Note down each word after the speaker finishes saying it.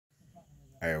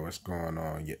Hey, what's going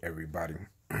on, everybody?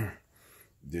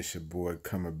 This your boy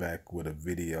coming back with a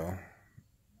video.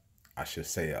 I should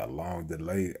say a long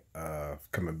delay of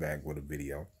coming back with a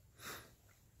video.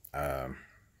 Um,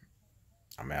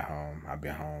 I'm at home. I've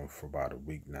been home for about a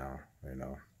week now,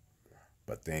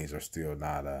 but things are still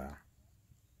not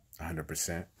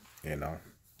 100%. You know,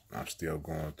 I'm still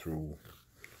going through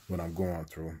what I'm going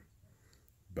through,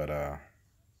 but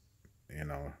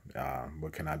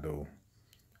what can I do?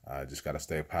 I just gotta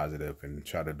stay positive and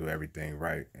try to do everything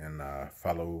right and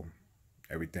follow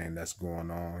everything that's going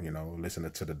on,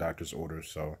 listening to the doctor's orders.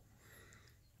 So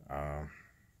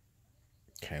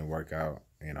can't work out.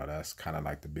 That's kind of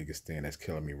like the biggest thing that's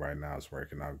killing me right now is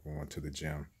working out, going to the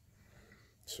gym.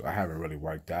 So I haven't really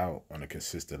worked out on a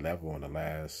consistent level in the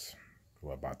last,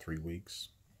 about 3 weeks.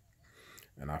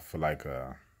 And I feel like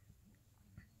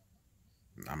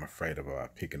I'm afraid of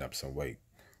picking up some weight,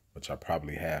 which I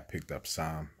probably have picked up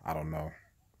some. I don't know.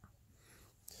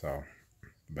 So,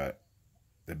 but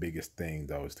the biggest thing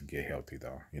though is to get healthy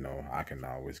though. I can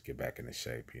always get back into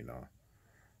shape.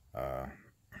 I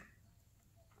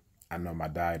know my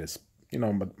diet is,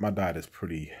 my diet is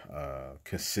pretty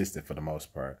consistent for the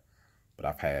most part, but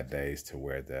I've had days to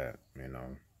where that, it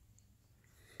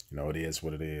is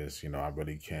what it is. I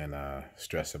really can't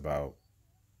stress about,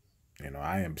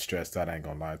 I am stressed out. I ain't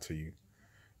gonna lie to you.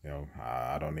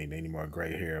 I don't need any more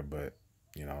gray hair, but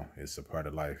it's a part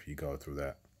of life. You go through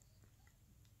that.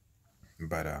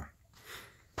 But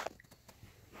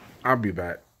I'll be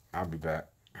back. I'll be back.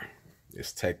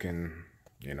 It's taken,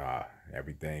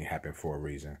 everything happened for a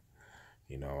reason.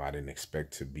 I didn't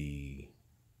expect to be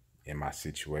in my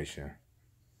situation.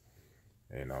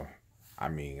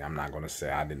 I'm not going to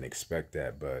say I didn't expect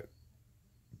that, but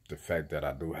the fact that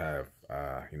I do have,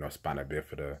 spina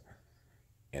bifida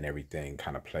and everything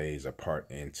kind of plays a part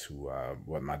into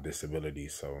what my disability.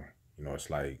 So,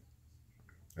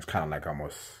 it's kind of like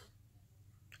almost,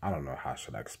 I don't know, how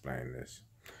should I explain this?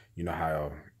 You know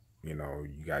how, you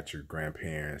got your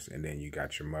grandparents and then you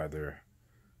got your mother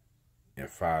and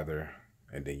father,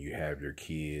 and then you have your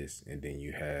kids, and then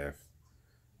you have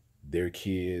their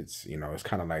kids. It's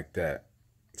kind of like that.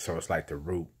 So it's like the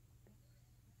root,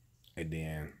 and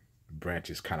then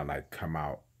branches kind of like come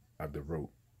out of the root.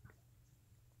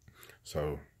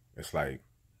 So it's like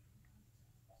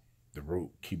the root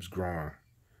keeps growing.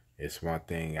 It's one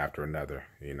thing after another,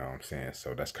 you know what I'm saying?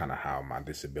 So that's kind of how my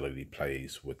disability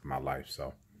plays with my life.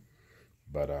 So,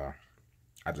 but I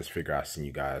just figure I'll send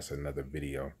you guys another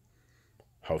video.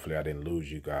 Hopefully I didn't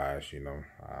lose you guys,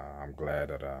 I'm glad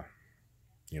that,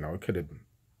 it could have,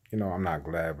 I'm not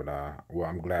glad, but,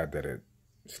 I'm glad that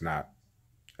it's not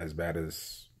as bad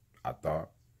as I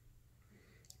thought.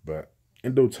 But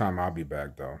in due time, I'll be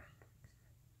back though.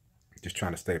 Just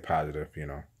trying to stay positive,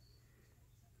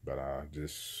 but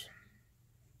just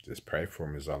pray for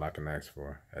me is all I can ask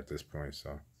for at this point.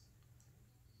 So,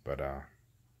 but I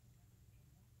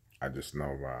just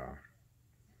know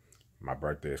my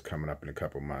birthday is coming up in a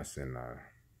couple months, and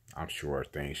I'm sure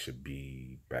things should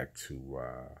be back to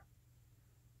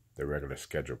the regular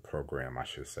scheduled program, I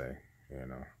should say.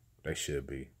 They should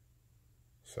be.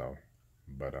 So,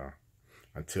 but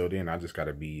until then, I just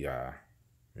gotta be, I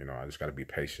just gotta be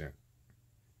patient.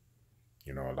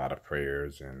 A lot of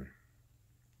prayers, and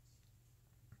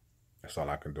that's all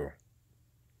I can do.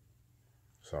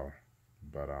 So,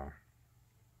 but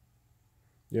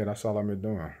yeah, that's all I've been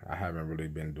doing. I haven't really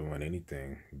been doing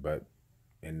anything but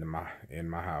in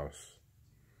my house.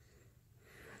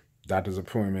 Doctor's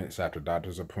appointments after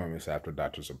doctor's appointments after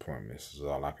doctor's appointments is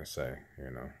all I can say,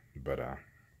 But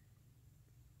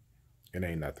it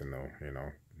ain't nothing though,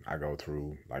 I go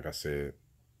through, like I said,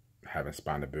 having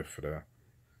spina bifida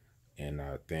and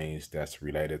things that's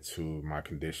related to my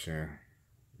condition.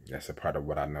 That's a part of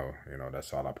what I know,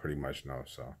 that's all I pretty much know.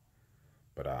 So,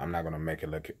 but I'm not going to make it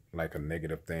look like a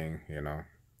negative thing,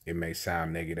 It may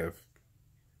sound negative,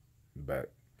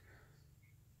 but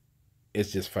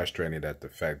it's just frustrating that the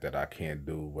fact that I can't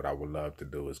do what I would love to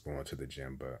do is going to the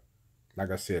gym. But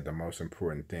like I said, the most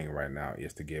important thing right now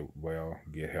is to get well,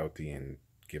 get healthy, and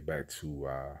get back to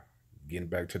getting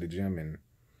back to the gym and,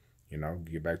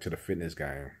 get back to the fitness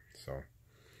game. So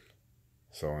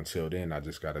until then, I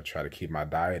just got to try to keep my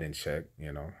diet in check.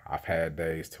 I've had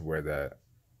days to where that,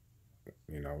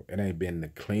 it ain't been the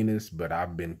cleanest, but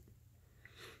I've been,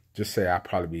 just say I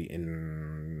probably be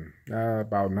in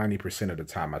about 90% of the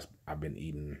time I've been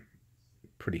eating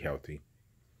pretty healthy.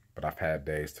 But I've had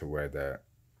days to where that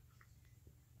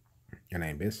it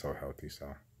ain't been so healthy.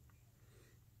 So,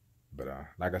 but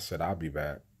like I said, I'll be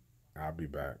back. I'll be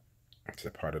back. It's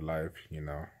a part of life,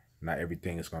 Not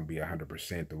everything is going to be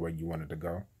 100% the way you want it to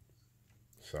go.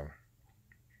 So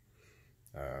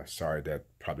sorry that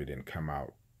probably didn't come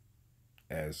out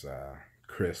as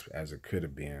crisp as it could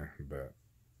have been, but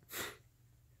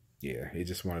yeah, it's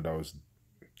just one of those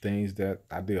things that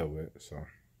I deal with. So,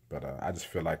 but I just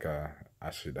feel like I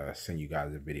should send you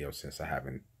guys a video since I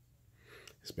haven't.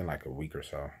 It's been like a week or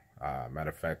so. Matter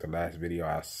of fact, the last video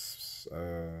I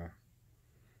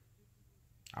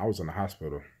was in the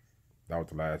hospital. That was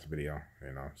the last video,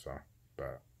 you know. So,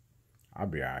 but I'll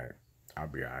be alright. I'll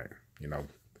be alright. You know,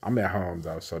 I'm at home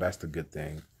though, so that's the good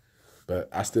thing. But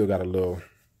I still got a little.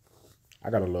 I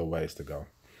got a little ways to go.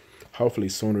 Hopefully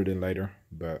sooner than later.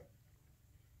 But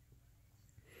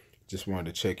just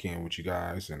wanted to check in with you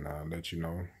guys and let you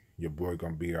know your boy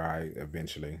gonna be alright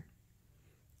eventually.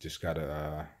 Just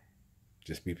gotta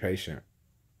just be patient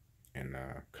and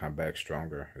come back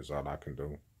stronger is all I can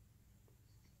do.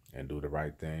 And do the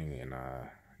right thing and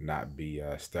not be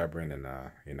stubborn and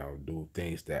you know, do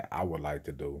things that I would like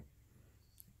to do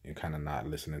and kind of not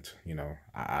listening to, you know,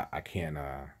 I can't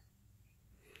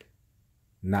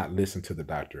not listen to the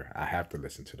doctor. I have to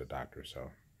listen to the doctor, so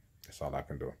that's all I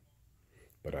can do.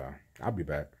 But I'll be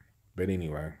back. But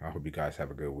anyway, I hope you guys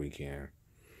have a good weekend.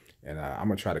 And I'm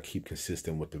gonna try to keep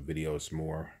consistent with the videos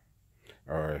more.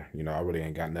 Or, you know, I really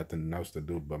ain't got nothing else to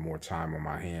do but more time on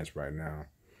my hands right now.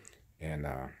 And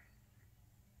I'm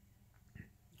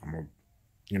gonna,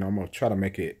 you know, I'm gonna try to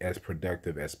make it as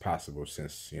productive as possible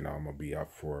since, you know, I'm gonna be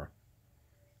up for,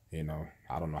 you know,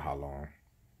 I don't know how long.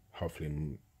 Hopefully,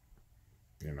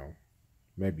 you know,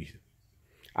 maybe,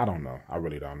 I don't know. I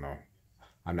really don't know.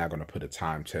 I'm not gonna put a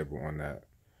timetable on that.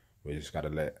 We just gotta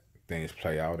let things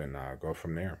play out and go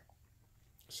from there.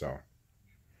 So,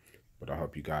 but I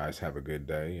hope you guys have a good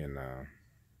day and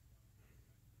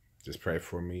just pray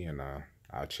for me and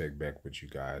I'll check back with you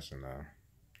guys and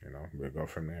you know, we'll go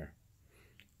from there.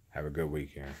 Have a good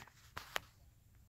weekend.